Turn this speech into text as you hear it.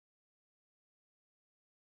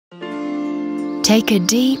Take a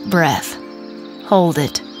deep breath. Hold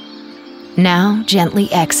it. Now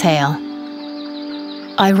gently exhale.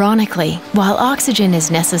 Ironically, while oxygen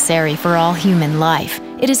is necessary for all human life,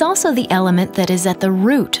 it is also the element that is at the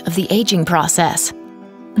root of the aging process.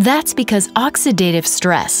 That's because oxidative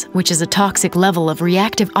stress, which is a toxic level of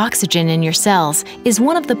reactive oxygen in your cells, is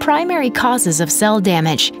one of the primary causes of cell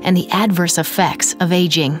damage and the adverse effects of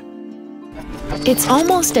aging. It's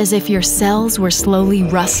almost as if your cells were slowly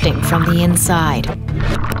rusting from the inside.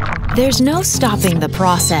 There's no stopping the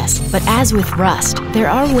process, but as with rust, there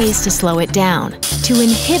are ways to slow it down, to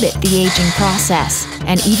inhibit the aging process,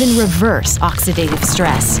 and even reverse oxidative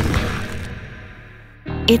stress.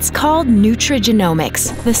 It's called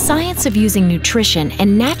nutrigenomics, the science of using nutrition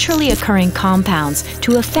and naturally occurring compounds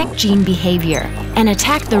to affect gene behavior and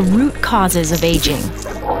attack the root causes of aging.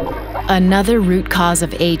 Another root cause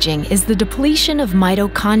of aging is the depletion of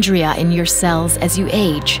mitochondria in your cells as you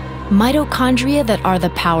age. Mitochondria that are the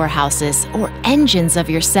powerhouses or engines of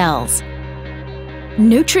your cells.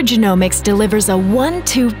 Nutrigenomics delivers a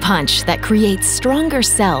one-two punch that creates stronger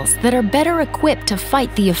cells that are better equipped to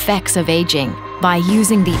fight the effects of aging by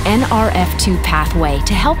using the NRF2 pathway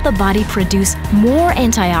to help the body produce more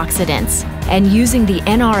antioxidants and using the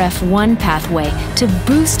NRF1 pathway to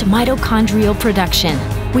boost mitochondrial production,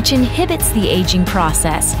 which inhibits the aging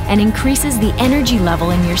process and increases the energy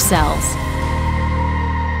level in your cells.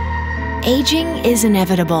 Aging is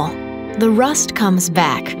inevitable. The rust comes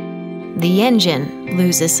back. The engine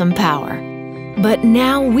loses some power. But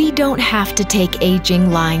now we don't have to take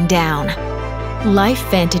aging lying down.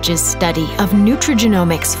 LifeVantage's study of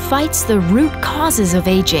nutrigenomics fights the root causes of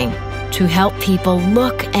aging to help people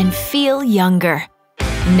look and feel younger,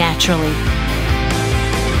 naturally.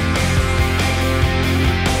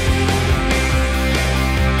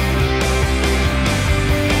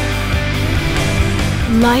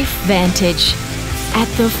 LifeVantage, at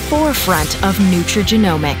the forefront of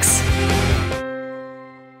nutrigenomics.